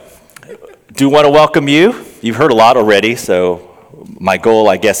do want to welcome you. You've heard a lot already, so my goal,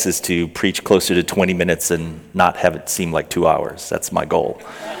 I guess, is to preach closer to 20 minutes and not have it seem like 2 hours. That's my goal.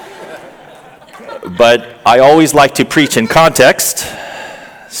 But I always like to preach in context.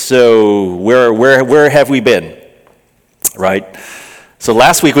 So where have we been? Right? So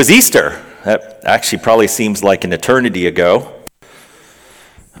last week was Easter. That actually probably seems like an eternity ago.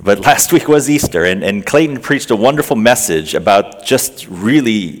 But last week was Easter, and Clayton preached a wonderful message about just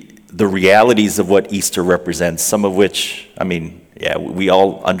really the realities of what Easter represents, some of which, we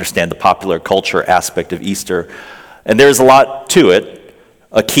all understand the popular culture aspect of Easter, and there's a lot to it.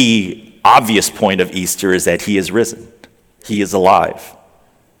 A key, obvious point of Easter is that he is risen. He is alive.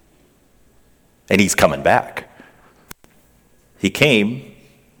 And he's coming back. He came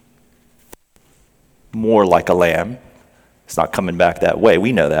more like a lamb. He's not coming back that way.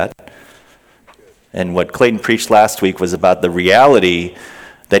 We know that. And what Clayton preached last week was about the reality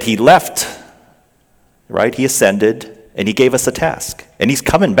that he left, right? He ascended, and he gave us a task. And he's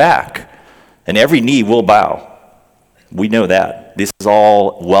coming back, and every knee will bow. We know that. This is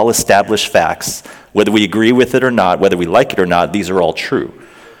all well-established facts. Whether we agree with it or not, whether we like it or not, these are all true.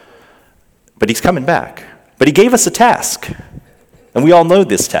 But he's coming back. But he gave us a task, and we all know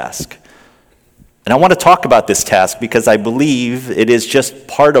this task. And I want to talk about this task because I believe it is just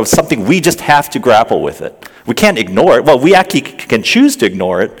part of something we just have to grapple with it. We can't ignore it. Well, we actually can choose to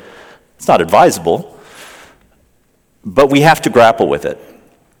ignore it. It's not advisable. But we have to grapple with it.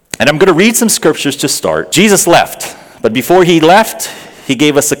 And I'm going to read some scriptures to start. Jesus left. But before he left, he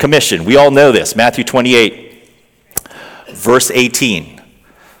gave us a commission. We all know this. Matthew 28, verse 18.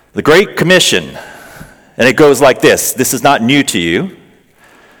 The Great Commission. And it goes like this. This is not new to you.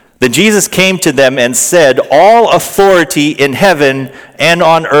 Then Jesus came to them and said, "All authority in heaven and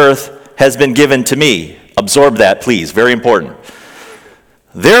on earth has been given to me." Absorb that, please. Very important.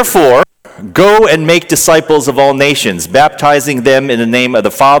 "Therefore, go and make disciples of all nations, baptizing them in the name of the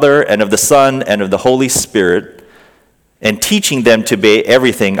Father and of the Son and of the Holy Spirit, and teaching them to obey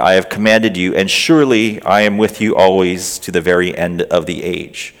everything I have commanded you. And surely I am with you always to the very end of the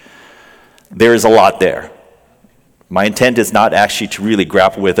age." There is a lot there. My intent is not actually to really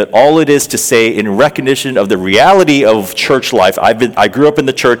grapple with it. All it is to say in recognition of the reality of church life. I grew up in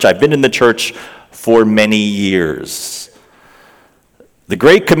the church. I've been in the church for many years. The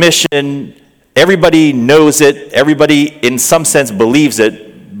Great Commission, everybody knows it. Everybody in some sense believes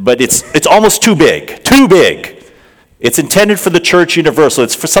it, but it's almost too big. Too big. It's intended for the church universal.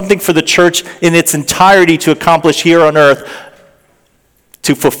 It's for something for the church in its entirety to accomplish here on earth,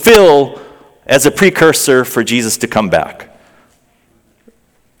 to fulfill as a precursor for Jesus to come back.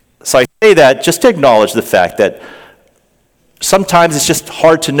 So I say that just to acknowledge the fact that sometimes it's just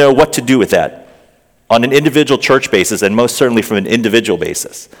hard to know what to do with that on an individual church basis, and most certainly from an individual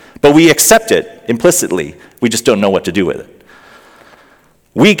basis. But we accept it implicitly. We just don't know what to do with it.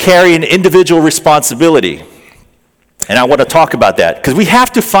 We carry an individual responsibility, and I want to talk about that because we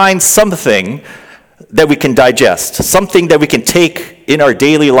have to find something that we can digest, something that we can take in our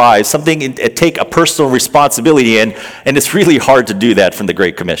daily lives, something take a personal responsibility in, and it's really hard to do that from the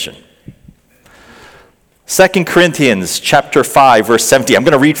Great Commission. 2 Corinthians chapter 5, verse 17. I'm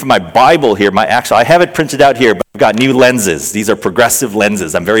going to read from my Bible here. I have it printed out here, but I've got new lenses. These are progressive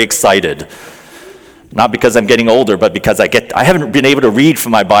lenses. I'm very excited. Not because I'm getting older, but because I haven't been able to read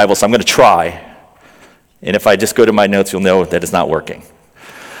from my Bible, so I'm going to try. And if I just go to my notes, you'll know that it's not working.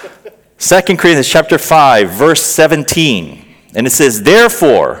 2 Corinthians chapter 5, verse 17, and it says,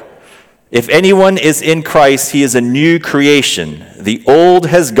 "Therefore, if anyone is in Christ, he is a new creation. The old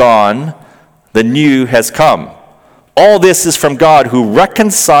has gone, the new has come. All this is from God, who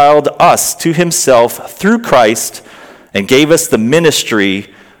reconciled us to himself through Christ and gave us the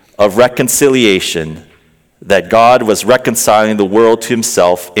ministry of reconciliation, that God was reconciling the world to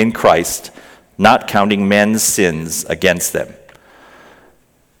himself in Christ, not counting men's sins against them."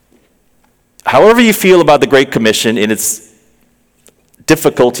 However you feel about the Great Commission in its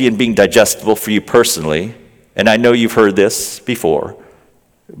difficulty in being digestible for you personally, and I know you've heard this before,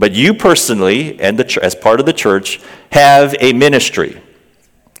 but you personally, and as part of the church, have a ministry.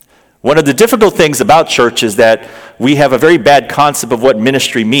 One of the difficult things about church is that we have a very bad concept of what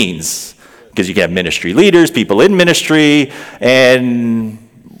ministry means, because you can have ministry leaders, people in ministry, and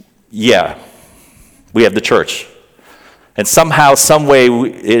we have the church. And somehow, some way,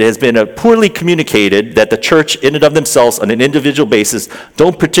 it has been poorly communicated that the church in and of themselves, on an individual basis,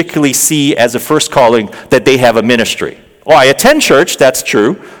 don't particularly see as a first calling that they have a ministry. Oh, I attend church, that's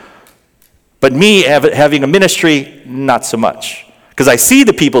true. But me having a ministry, not so much. Because I see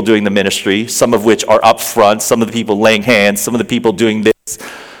the people doing the ministry, some of which are up front, some of the people laying hands, some of the people doing this.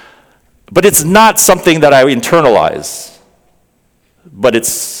 But it's not something that I internalize, but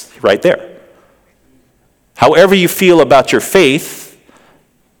it's right there. However you feel about your faith,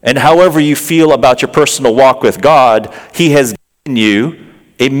 and however you feel about your personal walk with God, he has given you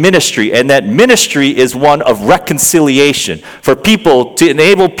a ministry, and that ministry is one of reconciliation for people, to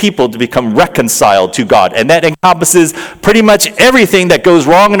enable people to become reconciled to God. And that encompasses pretty much everything that goes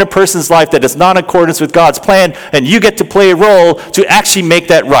wrong in a person's life that is not in accordance with God's plan, and you get to play a role to actually make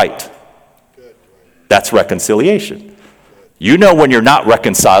that right. That's reconciliation. You know when you're not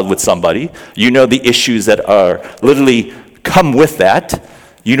reconciled with somebody. You know the issues that are literally come with that.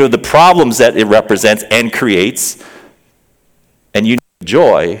 You know the problems that it represents and creates. And you know the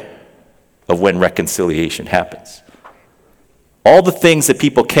joy of when reconciliation happens. All the things that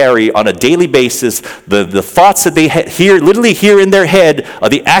people carry on a daily basis, the thoughts that they literally hear in their head are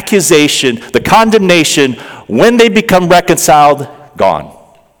the accusation, the condemnation, when they become reconciled, gone.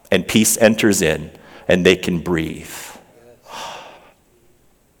 And peace enters in. And they can breathe.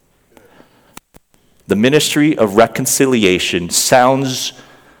 The ministry of reconciliation sounds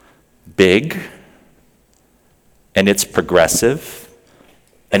big, and it's progressive,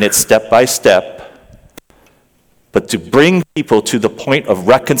 and it's step by step. But to bring people to the point of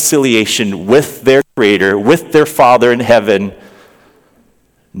reconciliation with their Creator, with their Father in heaven,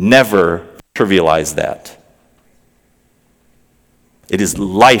 never trivialize that. It is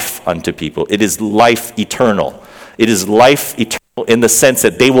life unto people. It is life eternal. It is life eternal in the sense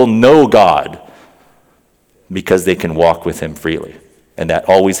that they will know God because they can walk with him freely. And that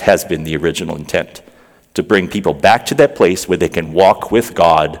always has been the original intent, to bring people back to that place where they can walk with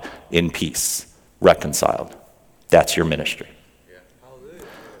God in peace, reconciled. That's your ministry.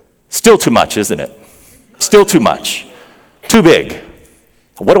 Still too much, isn't it? Still too much. Too big.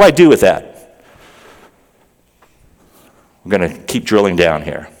 What do I do with that? We're going to keep drilling down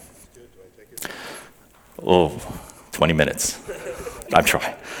here. 20 minutes. I'm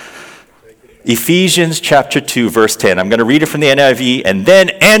trying. Ephesians chapter 2, verse 10. I'm going to read it from the NIV, and then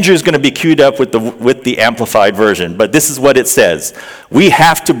Andrew's going to be queued up with the Amplified version. But this is what it says. We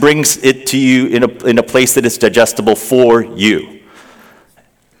have to bring it to you in a place that is digestible for you.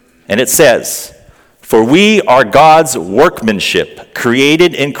 And it says, "For we are God's workmanship,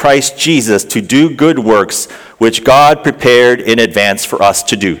 created in Christ Jesus to do good works, which God prepared in advance for us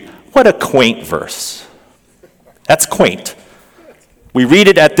to do." What a quaint verse. That's quaint. We read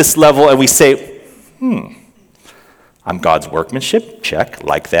it at this level and we say, I'm God's workmanship, check,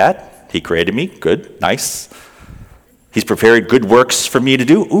 like that. He created me, good, nice. He's prepared good works for me to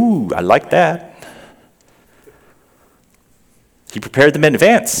do, ooh, I like that. He prepared them in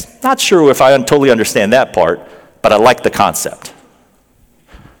advance. Not sure if I totally understand that part, but I like the concept.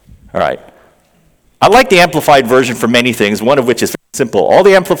 All right. I like the Amplified version for many things, one of which is simple. All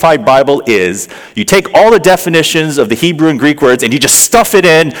the Amplified Bible is, you take all the definitions of the Hebrew and Greek words and you just stuff it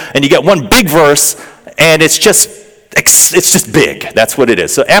in and you get one big verse and it's just big. That's what it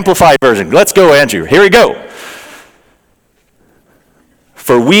is. So Amplified version. Let's go, Andrew. Here we go.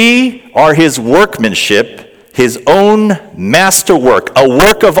 "For we are his workmanship, his own masterwork, a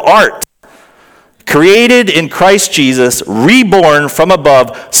work of art, created in Christ Jesus, reborn from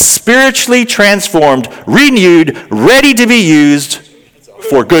above, spiritually transformed, renewed, ready to be used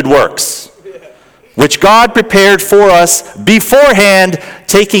for good works, which God prepared for us beforehand,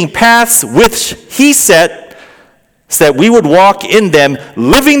 taking paths which he set, so that we would walk in them,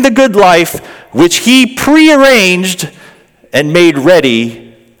 living the good life which he prearranged and made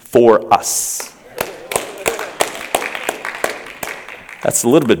ready for us." That's a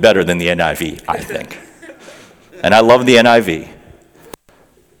little bit better than the NIV, I think. And I love the NIV.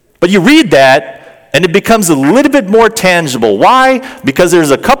 But you read that, and it becomes a little bit more tangible. Why? Because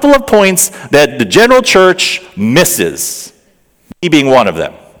there's a couple of points that the general church misses, me being one of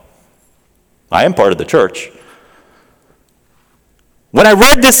them. I am part of the church. When I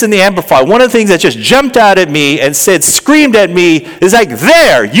read this in the Amplified, one of the things that just jumped out at me and screamed at me is like,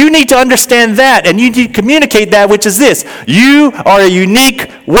 there, you need to understand that, and you need to communicate that, which is this: you are a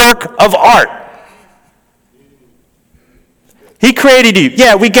unique work of art. He created you.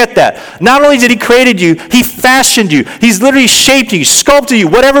 Yeah, we get that. Not only did he create you, he fashioned you. He's literally shaped you, sculpted you,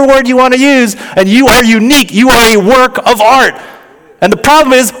 whatever word you want to use, and you are unique. You are a work of art. And the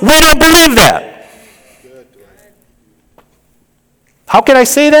problem is, we don't believe that. How can I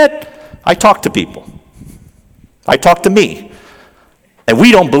say that? I talk to people. I talk to me. And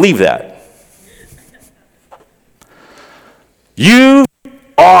we don't believe that. You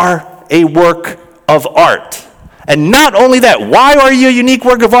are a work of art. And not only that, why are you a unique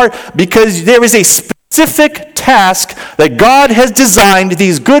work of art? Because there is a specific task that God has designed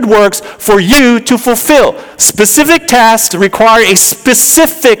these good works for you to fulfill. Specific tasks require a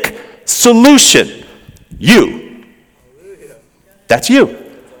specific solution. You. That's you.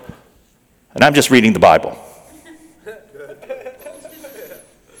 And I'm just reading the Bible.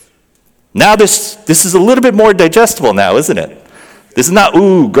 Now this is a little bit more digestible now, isn't it? This is not,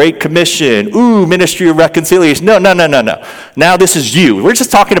 Great Commission, Ministry of Reconciliation. No. Now this is you. We're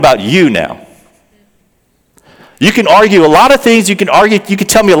just talking about you now. You can argue a lot of things. You can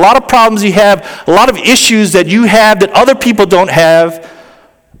tell me a lot of problems you have, a lot of issues that you have that other people don't have,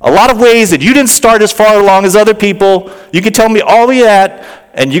 a lot of ways that you didn't start as far along as other people. You can tell me all of that,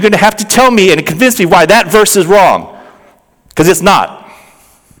 and you're going to have to tell me and convince me why that verse is wrong, because it's not.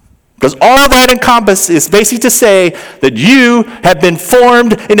 Because all that encompasses is basically to say that you have been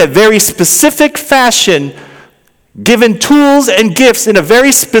formed in a very specific fashion, given tools and gifts in a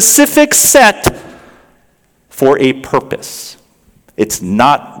very specific set for a purpose. It's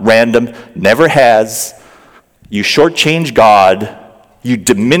not random, never has. You shortchange God, you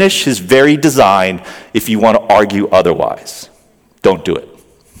diminish his very design if you want to argue otherwise. Don't do it.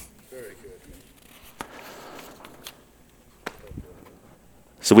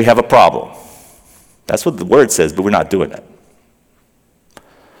 So we have a problem. That's what the word says, but we're not doing it.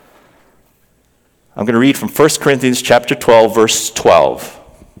 I'm going to read from 1 Corinthians chapter 12, verse 12.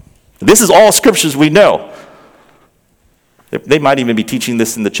 This is all scriptures we know. They might even be teaching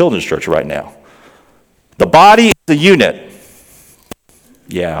this in the children's church right now. The body is a unit.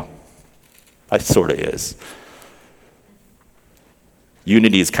 Yeah, it sort of is.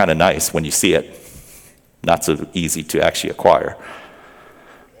 Unity is kind of nice when you see it. Not so easy to actually acquire.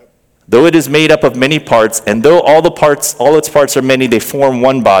 Though it is made up of many parts, and though all its parts are many, they form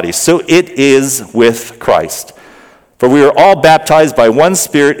one body. So it is with Christ. For we are all baptized by one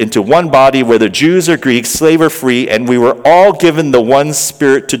Spirit into one body, whether Jews or Greeks, slave or free, and we were all given the one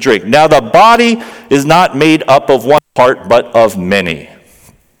Spirit to drink. Now the body is not made up of one part, but of many.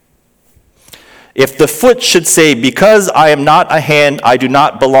 If the foot should say, because I am not a hand, I do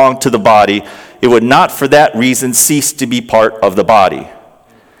not belong to the body, it would not for that reason cease to be part of the body.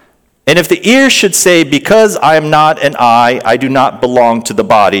 And if the ear should say, because I am not an eye, I do not belong to the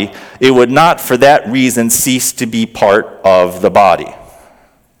body, it would not for that reason cease to be part of the body.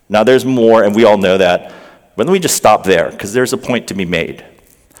 Now there's more, and we all know that. But let me just stop there, because there's a point to be made.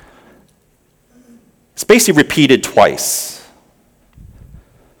 It's basically repeated twice.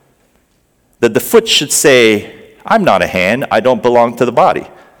 That the foot should say, I'm not a hand, I don't belong to the body.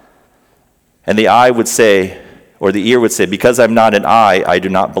 And the eye would say, or the ear would say, because I'm not an eye, I do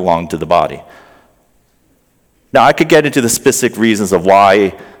not belong to the body. Now, I could get into the specific reasons of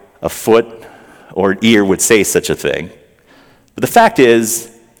why a foot or an ear would say such a thing. But the fact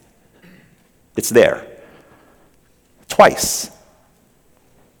is, it's there. Twice.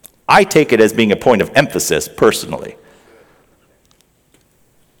 I take it as being a point of emphasis, personally.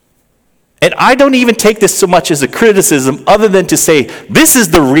 And I don't even take this so much as a criticism other than to say, this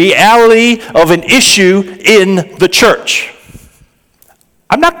is the reality of an issue in the church.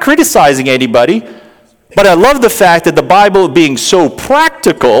 I'm not criticizing anybody, but I love the fact that the Bible, being so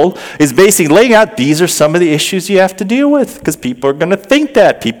practical, is basically laying out, these are some of the issues you have to deal with, because people are going to think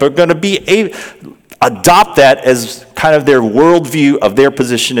that. People are going to adopt that as kind of their worldview of their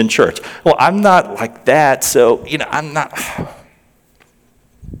position in church. Well, I'm not like that, so, I'm not...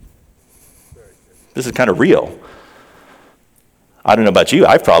 This is kind of real. I don't know about you.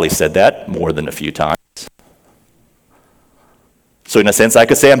 I've probably said that more than a few times. So in a sense, I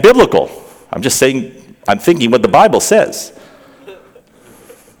could say I'm biblical. I'm just saying, I'm thinking what the Bible says.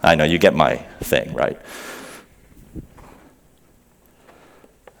 I know, you get my thing, right?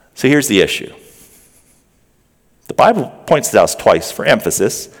 So here's the issue. The Bible points it out twice for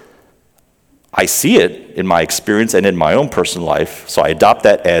emphasis. I see it in my experience and in my own personal life, so I adopt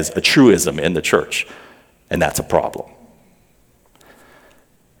that as a truism in the church, and that's a problem.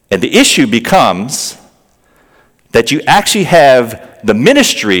 And the issue becomes that you actually have the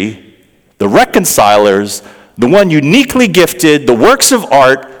ministry, the reconcilers, the one uniquely gifted, the works of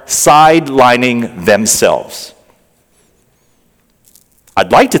art, sidelining themselves.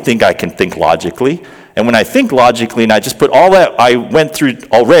 I'd like to think I can think logically, and when I think logically and I just put all that I went through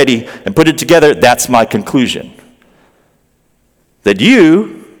already and put it together, that's my conclusion. That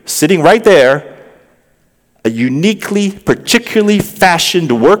you, sitting right there, a uniquely, particularly fashioned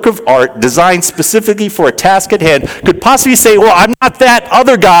work of art designed specifically for a task at hand, could possibly say, well, I'm not that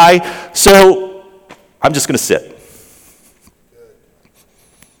other guy, so I'm just going to sit.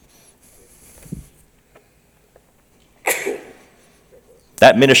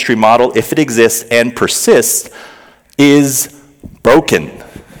 That ministry model, if it exists and persists, is broken.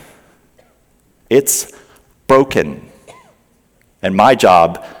 It's broken. And my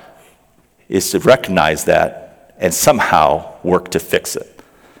job is to recognize that and somehow work to fix it.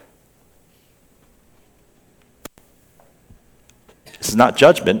 This is not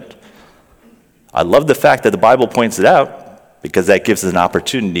judgment. I love the fact that the Bible points it out because that gives us an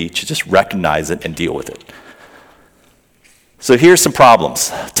opportunity to just recognize it and deal with it. So here's some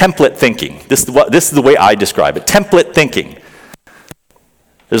problems. Template thinking. This is the way I describe it. Template thinking.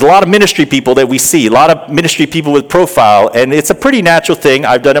 There's a lot of ministry people that we see, a lot of ministry people with profile, and it's a pretty natural thing.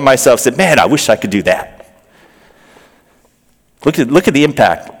 I've done it myself. Said, man, I wish I could do that. Look at the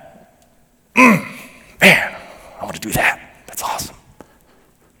impact. Man, I want to do that. That's awesome.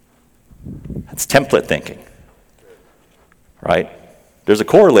 That's template thinking, right? There's a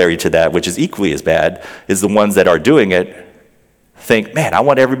corollary to that, which is equally as bad, is the ones that are doing it think, man, I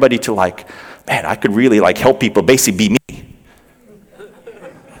want everybody to man, I could really help people basically be me.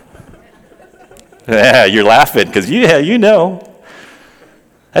 Yeah, you're laughing because you know.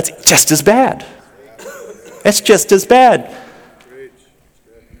 That's just as bad. That's just as bad.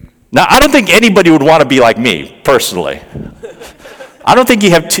 Now, I don't think anybody would want to be like me, personally. I don't think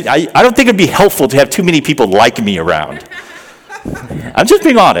I don't think it'd be helpful to have too many people like me around. I'm just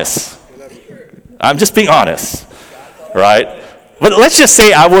being honest. Right? But let's just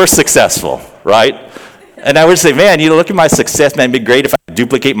say I were successful, right? And I would say, man, look at my success, man, it'd be great if I could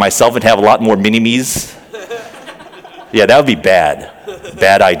duplicate myself and have a lot more mini-me's. Yeah, that would be bad.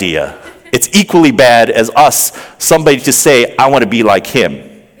 Bad idea. It's equally bad as somebody to say, I want to be like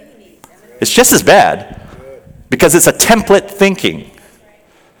him. It's just as bad because it's a template thinking.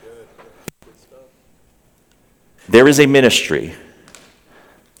 There is a ministry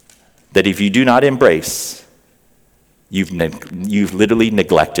that if you do not embrace, you've literally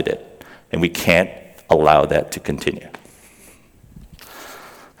neglected it, and we can't allow that to continue.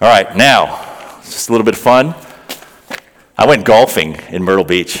 All right, now, just a little bit of fun. I went golfing in Myrtle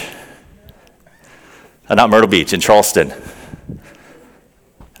Beach. Not Myrtle Beach, in Charleston.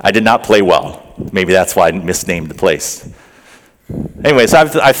 I did not play well. Maybe that's why I misnamed the place. Anyway, so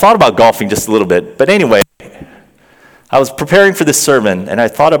I thought about golfing just a little bit. But anyway, I was preparing for this sermon, and I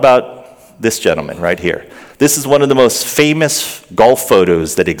thought about this gentleman right here. This is one of the most famous golf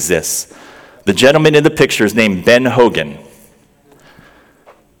photos that exists. The gentleman in the picture is named Ben Hogan.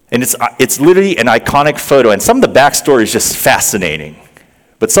 And it's literally an iconic photo, and some of the backstory is just fascinating.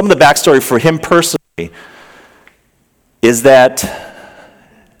 But some of the backstory for him personally is that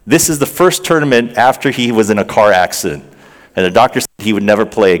this is the first tournament after he was in a car accident. And the doctor said he would never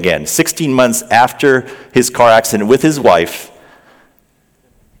play again. 16 months after his car accident with his wife,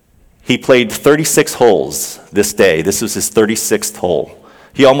 he played 36 holes this day. This was his 36th hole.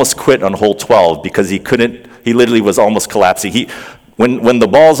 He almost quit on hole 12 because he literally was almost collapsing. When the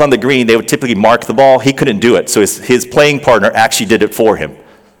ball's on the green, they would typically mark the ball. He couldn't do it, so his playing partner actually did it for him.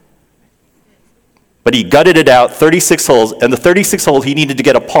 But he gutted it out, 36 holes, and the 36th hole, he needed to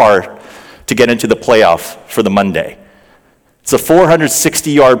get a par to get into the playoff for the Monday. It's a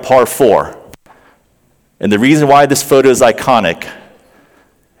 460-yard par 4. And the reason why this photo is iconic,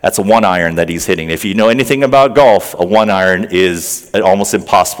 that's a 1-iron that he's hitting. If you know anything about golf, a 1-iron is an almost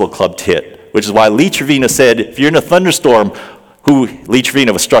impossible club to hit, which is why Lee Trevino said, if you're in a thunderstorm, Lee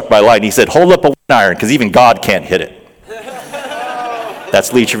Trevino was struck by lightning, he said, hold up a 1-iron, because even God can't hit it.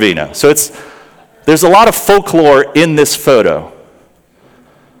 That's Lee Trevino. So there's a lot of folklore in this photo.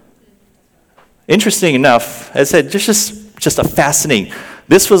 Interesting enough, as I said, just a fascinating,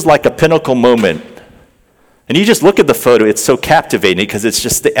 this was like a pinnacle moment. And you just look at the photo, it's so captivating because it's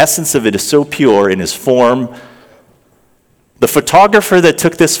just the essence of it is so pure in his form. The photographer that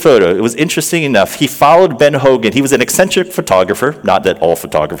took this photo, it was interesting enough, he followed Ben Hogan. He was an eccentric photographer, not that all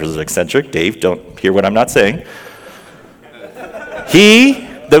photographers are eccentric. Dave, don't hear what I'm not saying.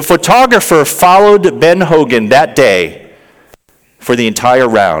 The photographer followed Ben Hogan that day for the entire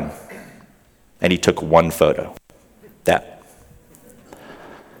round, and he took one photo. That.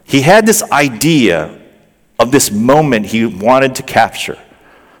 He had this idea of this moment he wanted to capture.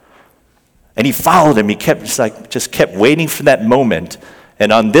 And he followed him. He just kept waiting for that moment.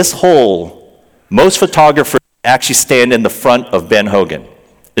 And on this hole, most photographers actually stand in the front of Ben Hogan,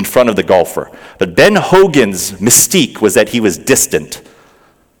 in front of the golfer. But Ben Hogan's mystique was that he was distant.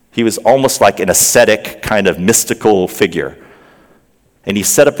 He was almost like an ascetic kind of mystical figure. And he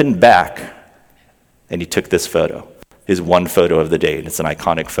set up in back, and he took this photo, his one photo of the day, and it's an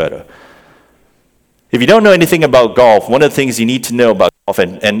iconic photo. If you don't know anything about golf, one of the things you need to know about golf,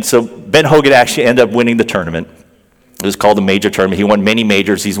 and so Ben Hogan actually ended up winning the tournament. It was called the major tournament. He won many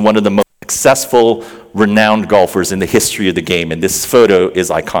majors. He's one of the most successful, renowned golfers in the history of the game, and this photo is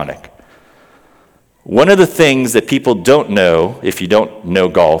iconic. One of the things that people don't know, if you don't know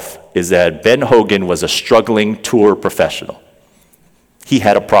golf, is that Ben Hogan was a struggling tour professional. He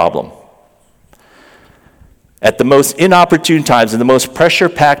had a problem. At the most inopportune times, in the most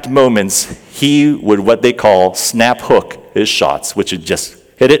pressure-packed moments, he would what they call snap hook his shots, which would just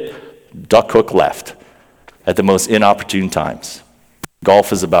hit it, duck hook left, at the most inopportune times.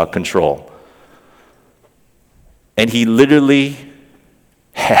 Golf is about control. And he literally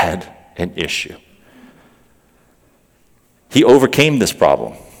had an issue. He overcame this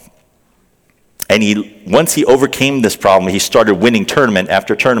problem. And once he overcame this problem, he started winning tournament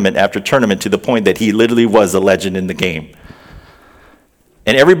after tournament after tournament to the point that he literally was a legend in the game.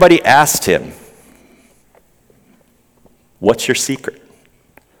 And everybody asked him, "What's your secret?"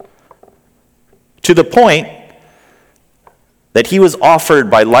 To the point that he was offered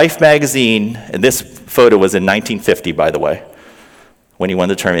by Life magazine, and this photo was in 1950, by the way, when he won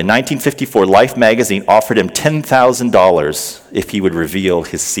the tournament. In 1954, Life magazine offered him $10,000 if he would reveal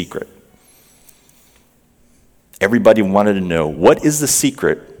his secret. Everybody wanted to know, what is the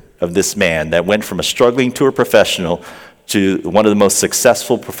secret of this man that went from a struggling tour professional to one of the most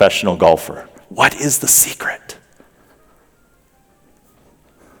successful professional golfer? What is the secret?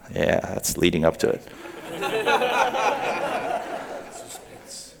 Yeah, that's leading up to it.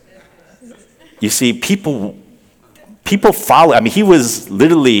 You see, people follow. I mean, he was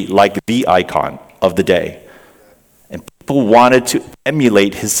literally like the icon of the day. And people wanted to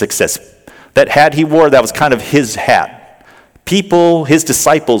emulate his success. That hat he wore, that was kind of his hat. People, his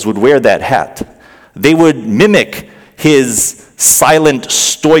disciples, would wear that hat. They would mimic his silent,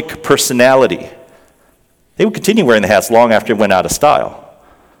 stoic personality. They would continue wearing the hats long after it went out of style.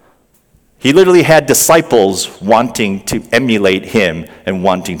 He literally had disciples wanting to emulate him and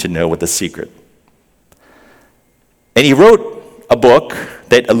wanting to know what the secret. And he wrote a book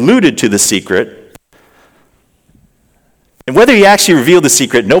that alluded to the secret. And whether he actually revealed the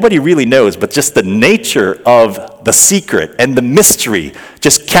secret, nobody really knows, but just the nature of the secret and the mystery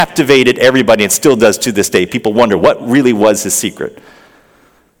just captivated everybody and still does to this day. People wonder what really was his secret.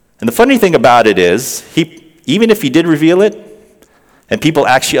 And the funny thing about it is, even if he did reveal it, and people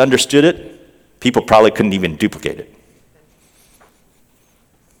actually understood it, people probably couldn't even duplicate it.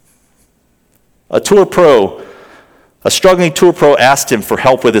 A struggling tour pro asked him for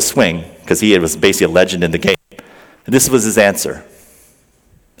help with his swing, because he was basically a legend in the game. And this was his answer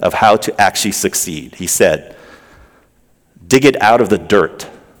of how to actually succeed. He said, "Dig it out of the dirt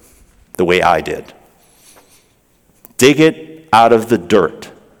the way I did. Dig it out of the dirt."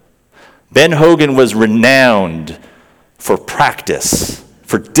 Ben Hogan was renowned for practice,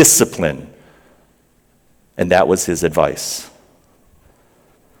 for discipline, and that was his advice.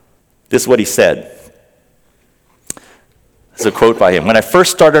 This is what he said. This is a quote by him. "When I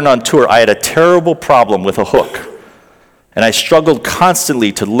first started on tour, I had a terrible problem with a hook. And I struggled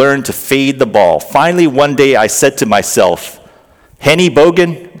constantly to learn to fade the ball. Finally, one day I said to myself, Henny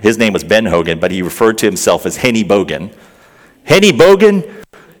Bogan," his name was Ben Hogan, but he referred to himself as Henny Bogan. "Henny Bogan,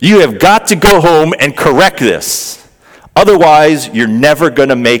 you have got to go home and correct this. Otherwise, you're never going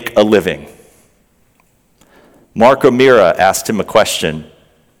to make a living." Mark O'Meara asked him a question.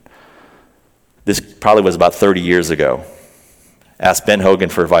 This probably was about 30 years ago. Asked Ben Hogan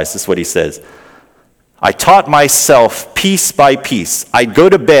for advice. This is what he says. "I taught myself piece by piece. I'd go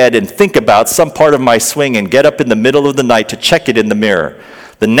to bed and think about some part of my swing and get up in the middle of the night to check it in the mirror.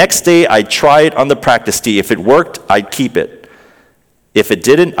 The next day, I'd try it on the practice tee. If it worked, I'd keep it. If it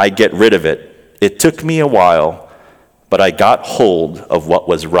didn't, I'd get rid of it. It took me a while, but I got hold of what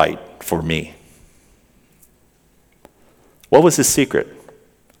was right for me." What was his secret?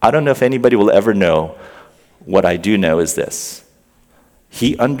 I don't know if anybody will ever know. What I do know is this.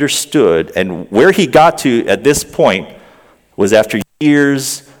 He understood, and where he got to at this point was after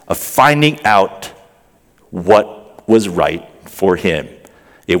years of finding out what was right for him.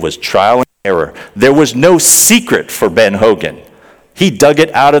 It was trial and error. There was no secret for Ben Hogan. He dug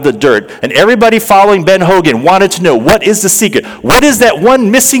it out of the dirt, and everybody following Ben Hogan wanted to know, what is the secret? What is that one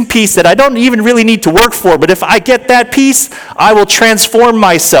missing piece that I don't even really need to work for, but if I get that piece, I will transform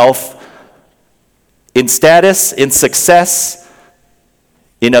myself in status, in success,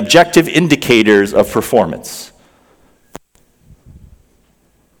 in objective indicators of performance.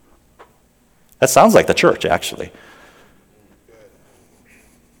 That sounds like the church, actually.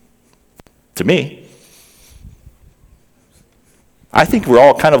 To me. I think we're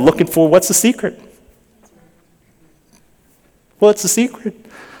all kind of looking for what's the secret? What's the secret?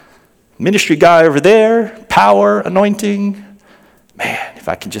 Ministry guy over there, power, anointing. Man, if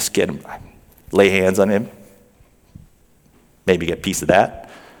I can just get him, lay hands on him, maybe get a piece of that.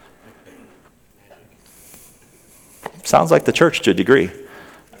 Sounds like the church to a degree.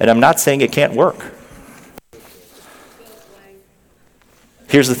 And I'm not saying it can't work.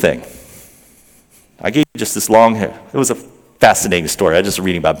 Here's the thing. I gave you just this long, it was a fascinating story. I was just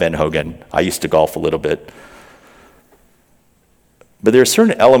reading about Ben Hogan. I used to golf a little bit. But there are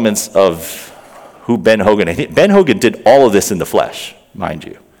certain elements of who Ben Hogan did all of this in the flesh, mind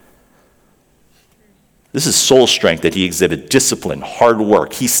you. This is soul strength that he exhibited, discipline, hard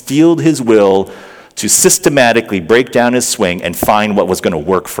work. He steeled his will to systematically break down his swing and find what was going to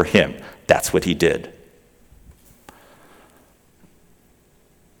work for him. That's what he did.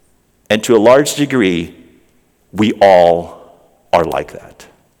 And to a large degree, we all are like that.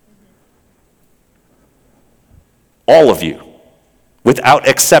 All of you, without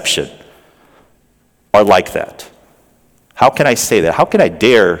exception, are like that. How can I say that? How can I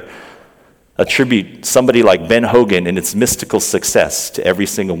dare attribute somebody like Ben Hogan and its mystical success to every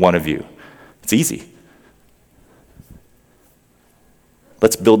single one of you? It's easy.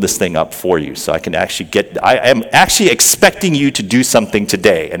 Let's build this thing up for you so I can actually I am actually expecting you to do something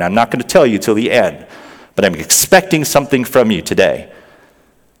today, and I'm not going to tell you till the end, but I'm expecting something from you today.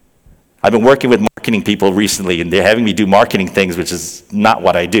 I've been working with marketing people recently, and they're having me do marketing things, which is not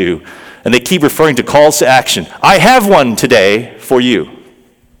what I do, and they keep referring to calls to action. I have one today for you.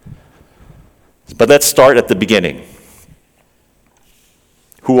 But let's start at the beginning.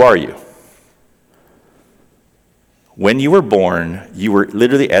 Who are you? When you were born, you were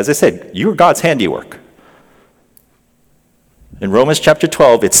literally, as I said, you were God's handiwork. In Romans chapter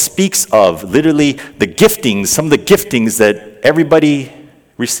 12, it speaks of literally the giftings, some of the giftings that everybody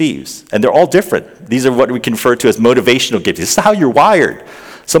receives. And they're all different. These are what we can refer to as motivational giftings. This is how you're wired.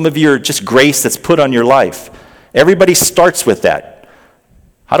 Some of you are just grace that's put on your life. Everybody starts with that.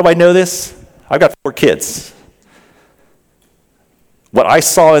 How do I know this? I've got 4 kids. What I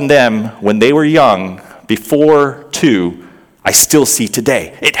saw in them when they were young, before 2, I still see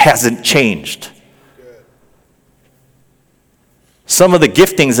today. It hasn't changed. Some of the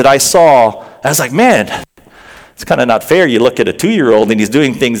giftings that I saw, I was like, man, it's kind of not fair. You look at a 2-year-old and he's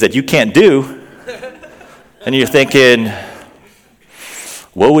doing things that you can't do. And you're thinking,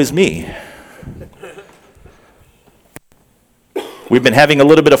 woe is me. We've been having a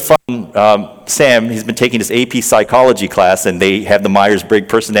little bit of fun. Sam, he's been taking this AP psychology class, and they have the Myers-Briggs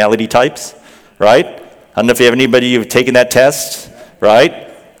personality types, right? I don't know if you have anybody who've taken that test, right?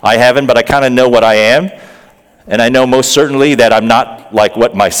 I haven't, but I kind of know what I am. And I know most certainly that I'm not like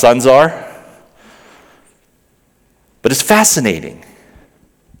what my sons are. But it's fascinating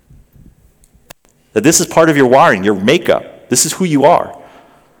that this is part of your wiring, your makeup. This is who you are.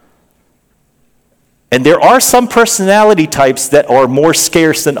 And there are some personality types that are more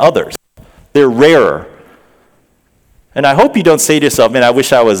scarce than others. They're rarer. And I hope you don't say to yourself, man, I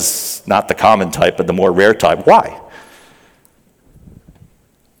wish I was not the common type, but the more rare type. Why?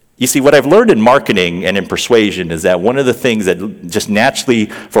 You see, what I've learned in marketing and in persuasion is that one of the things that just naturally,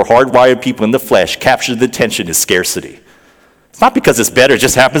 for hardwired people in the flesh, captures the attention is scarcity. It's not because it's better, it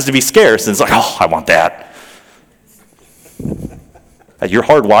just happens to be scarce, and it's like, oh, I want that. You're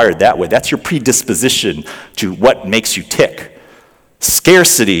hardwired that way. That's your predisposition to what makes you tick.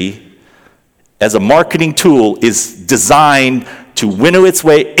 Scarcity, as a marketing tool, is designed to winnow its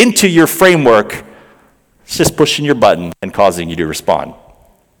way into your framework. It's just pushing your button and causing you to respond.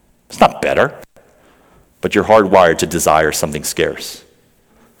 It's not better, but you're hardwired to desire something scarce.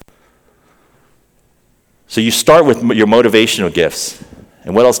 So you start with your motivational gifts.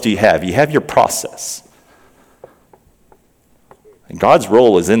 And what else do you have? You have your process. And God's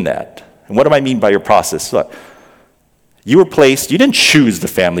role is in that. And what do I mean by your process? Look, you were placed, you didn't choose the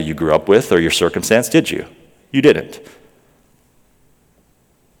family you grew up with or your circumstance, did you? You didn't.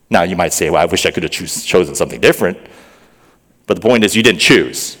 Now, you might say, well, I wish I could have chosen something different. But the point is, you didn't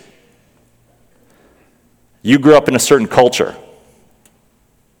choose. You grew up in a certain culture,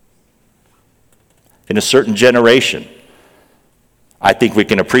 in a certain generation. I think we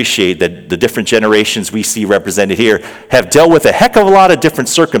can appreciate that the different generations we see represented here have dealt with a heck of a lot of different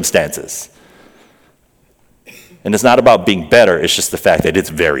circumstances. And it's not about being better, it's just the fact that it's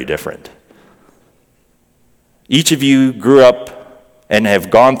very different. Each of you grew up and have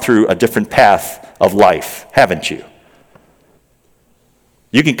gone through a different path of life, haven't you?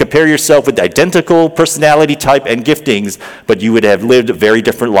 You can compare yourself with identical personality type and giftings, but you would have lived very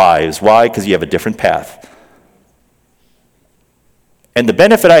different lives. Why? Because you have a different path. And the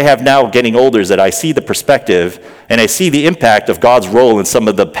benefit I have now getting older is that I see the perspective and I see the impact of God's role in some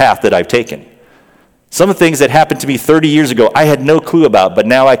of the path that I've taken. Some of the things that happened to me 30 years ago, I had no clue about, but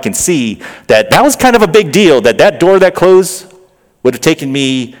now I can see that was kind of a big deal, that door that closed would have taken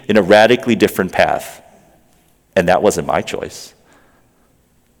me in a radically different path. And that wasn't my choice.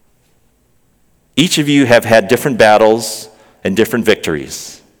 Each of you have had different battles and different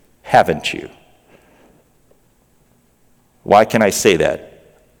victories, haven't you? Why can I say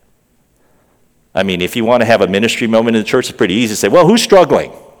that? I mean, if you want to have a ministry moment in the church, it's pretty easy to say, well, who's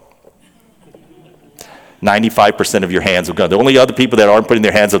struggling? 95% of your hands will go. The only other people that aren't putting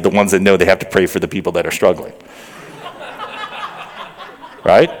their hands up are the ones that know they have to pray for the people that are struggling.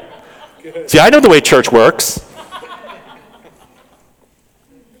 Right? See, I know the way church works.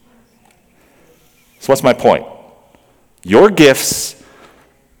 So what's my point? Your gifts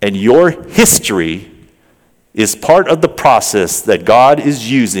and your history is part of the process that God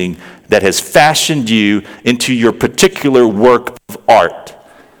is using that has fashioned you into your particular work of art.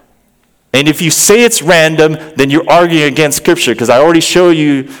 And if you say it's random, then you're arguing against Scripture, because I already showed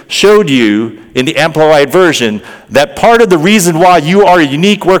you in the Amplified Version that part of the reason why you are a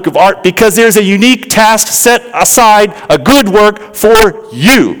unique work of art, because there's a unique task set aside, a good work for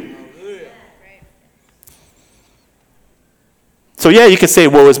you. So yeah, you can say,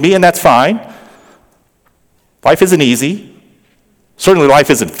 woe is me, and that's fine. Life isn't easy. Certainly life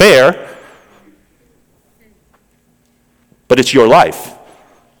isn't fair. But it's your life.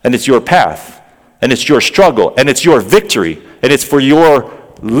 And it's your path, and it's your struggle, and it's your victory, and it's for your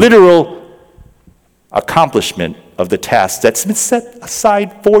literal accomplishment of the task that's been set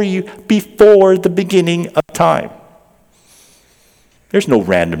aside for you before the beginning of time. There's no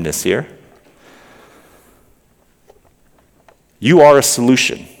randomness here. You are a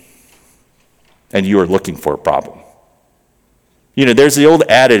solution, and you are looking for a problem. There's the old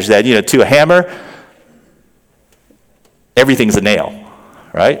adage that, to a hammer, everything's a nail.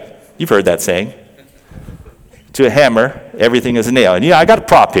 Right? You've heard that saying. To a hammer, everything is a nail. And I got a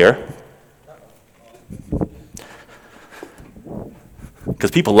prop here.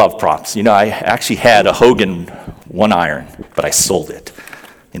 Because people love props. I actually had a Hogan 1-iron, but I sold it.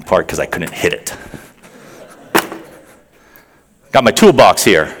 In part because I couldn't hit it. Got my toolbox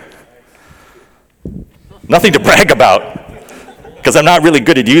here. Nothing to brag about. Because I'm not really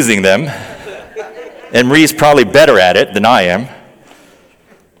good at using them. And Marie's probably better at it than I am.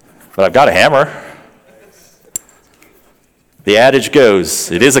 But I've got a hammer. The adage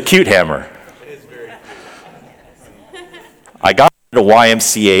goes, it is a cute hammer. I got it at a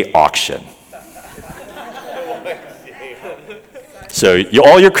YMCA auction. So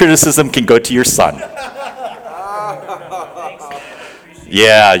all your criticism can go to your son.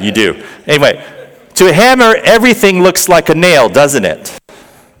 Yeah, you do. Anyway, to a hammer, everything looks like a nail, doesn't it?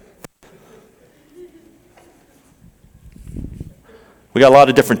 We got a lot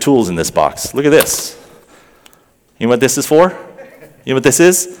of different tools in this box. Look at this. You know what this is for? You know what this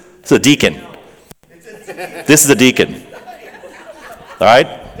is? It's a deacon. This is a deacon. All right?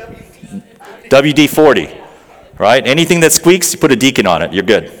 WD-40. Right? Anything that squeaks, you put a deacon on it. You're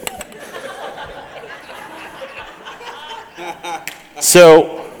good.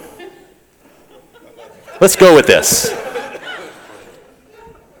 So, let's go with this.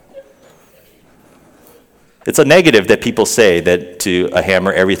 It's a negative that people say that to a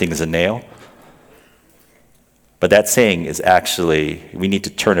hammer, everything is a nail. But that saying is actually, we need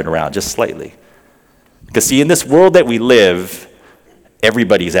to turn it around just slightly. Because see, in this world that we live,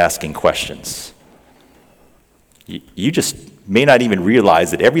 everybody's asking questions. You just may not even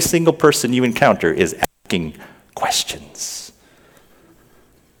realize that every single person you encounter is asking questions.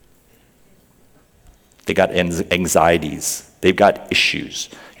 They got anxieties. They've got issues.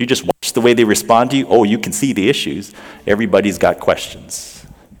 You just watch the way they respond to you. Oh, you can see the issues. Everybody's got questions.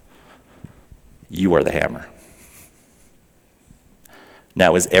 You are the hammer.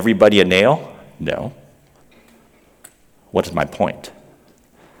 Now, is everybody a nail? No. What is my point?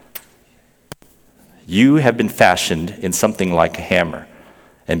 You have been fashioned in something like a hammer.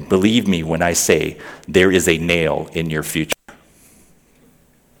 And believe me when I say there is a nail in your future.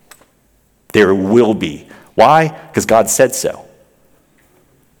 There will be. Why? Because God said so.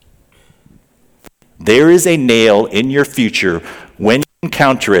 There is a nail in your future. When you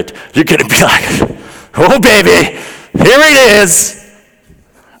encounter it, you're going to be like, oh baby, here it is.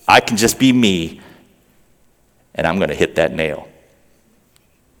 I can just be me, and I'm going to hit that nail.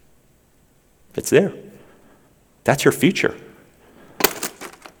 It's there. That's your future.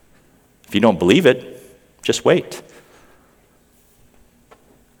 If you don't believe it, just wait.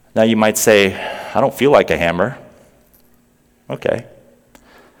 Now you might say, I don't feel like a hammer. Okay.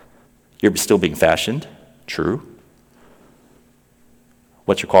 You're still being fashioned. True.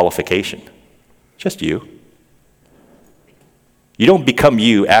 What's your qualification? Just you. You don't become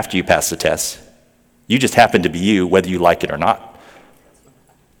you after you pass the test. You just happen to be you, whether you like it or not.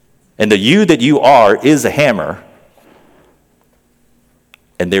 And the you that you are is a hammer,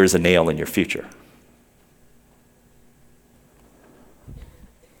 and there is a nail in your future.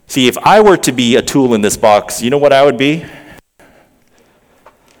 See, if I were to be a tool in this box, you know what I would be?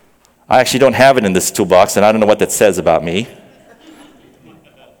 I actually don't have it in this toolbox, and I don't know what that says about me.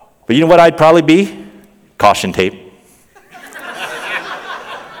 But you know what I'd probably be? Caution tape.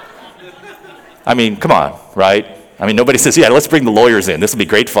 I mean, come on, right? I mean, nobody says, yeah, let's bring the lawyers in. This will be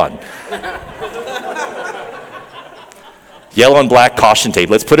great fun. Yellow and black caution tape.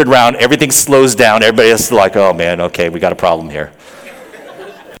 Let's put it around. Everything slows down. Everybody's like, oh, man, okay, we got a problem here.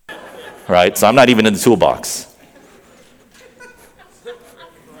 Right? So I'm not even in the toolbox.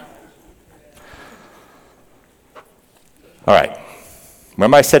 All right.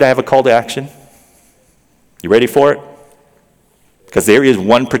 Remember I said I have a call to action? You ready for it? Because there is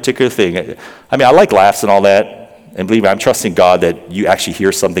one particular thing. I mean, I like laughs and all that. And believe me, I'm trusting God that you actually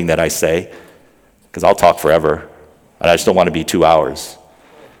hear something that I say. Because I'll talk forever. And I just don't want to be 2 hours.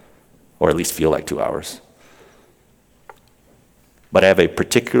 Or at least feel like 2 hours. But I have a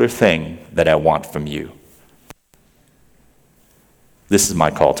particular thing that I want from you. This is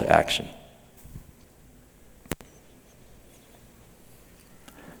my call to action.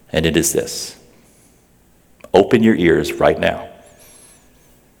 And it is this. Open your ears right now.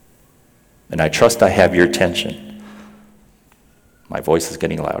 And I trust I have your attention. My voice is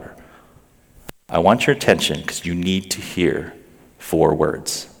getting louder. I want your attention because you need to hear 4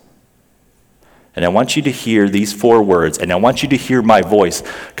 words. And I want you to hear these 4 words, and I want you to hear my voice,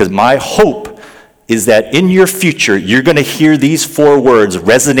 because my hope is that in your future, you're going to hear these 4 words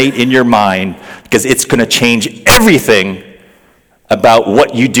resonate in your mind, because it's going to change everything about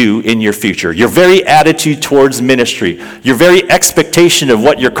what you do in your future. Your very attitude towards ministry, your very expectation of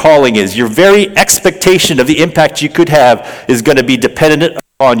what your calling is, your very expectation of the impact you could have is going to be dependent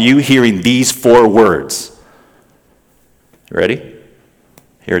on you hearing these 4 words. Ready?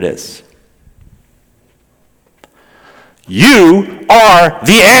 Here it is. You are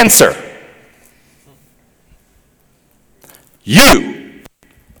the answer. You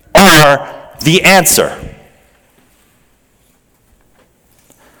are the answer.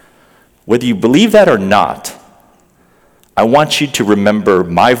 Whether you believe that or not, I want you to remember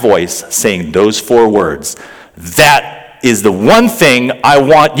my voice saying those 4 words. That is the one thing I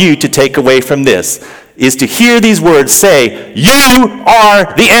want you to take away from this, is to hear these words say, you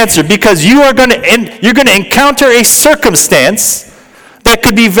are the answer, because you're going to encounter a circumstance that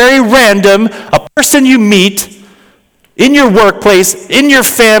could be very random, a person you meet in your workplace, in your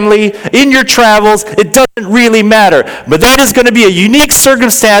family, in your travels. It doesn't really matter. But that is going to be a unique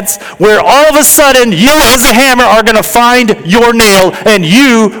circumstance where all of a sudden you as a hammer are going to find your nail, and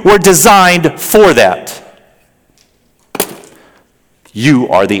you were designed for that. You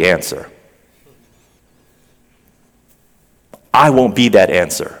are the answer. I won't be that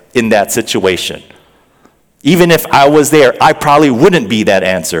answer in that situation. Even if I was there, I probably wouldn't be that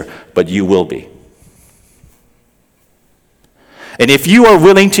answer, but you will be. And if you are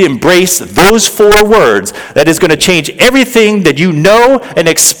willing to embrace those 4 words, that is going to change everything that you know and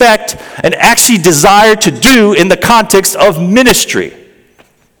expect and actually desire to do in the context of ministry.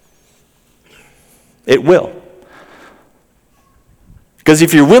 It will. Because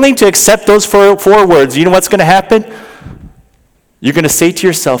if you're willing to accept those 4 words, you know what's going to happen? You're going to say to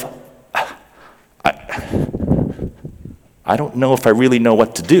yourself, I don't know if I really know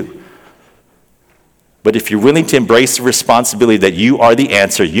what to do. But if you're willing to embrace the responsibility that you are the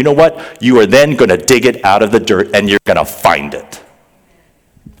answer, you know what? You are then going to dig it out of the dirt, and you're going to find it.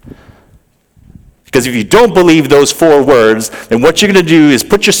 Because if you don't believe those 4 words, then what you're going to do is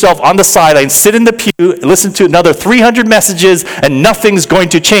put yourself on the sideline, sit in the pew, listen to another 300 messages, and nothing's going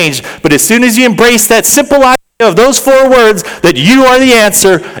to change. But as soon as you embrace that simple idea of those 4 words, that you are the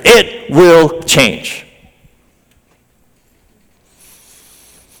answer, it will change.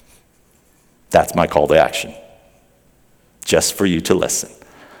 That's my call to action. Just for you to listen.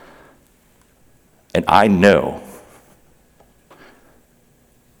 And I know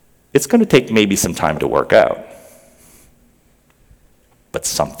it's going to take maybe some time to work out, but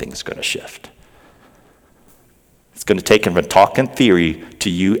something's going to shift. It's going to take from a talk and theory to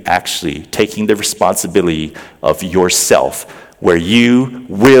you actually taking the responsibility of yourself, where you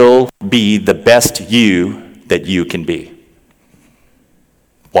will be the best you that you can be.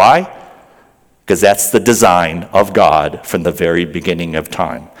 Why? Because that's the design of God from the very beginning of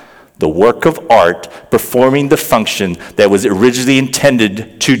time. The work of art performing the function that was originally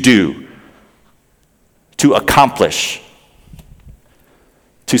intended to do. to accomplish,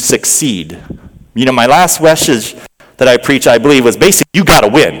 to succeed. My last message that I preached, I believe, was basically, you got to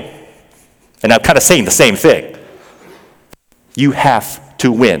win. And I'm kind of saying the same thing. You have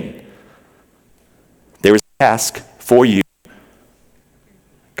to win. There is a task for you.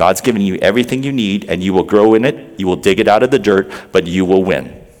 God's given you everything you need, and you will grow in it. You will dig it out of the dirt, but you will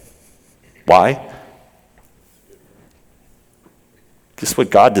win. Why? This is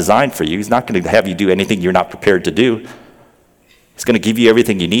what God designed for you. He's not going to have you do anything you're not prepared to do. He's going to give you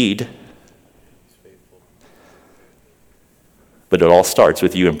everything you need. But it all starts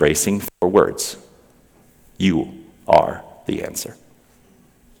with you embracing 4 words. You are the answer.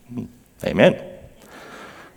 Amen.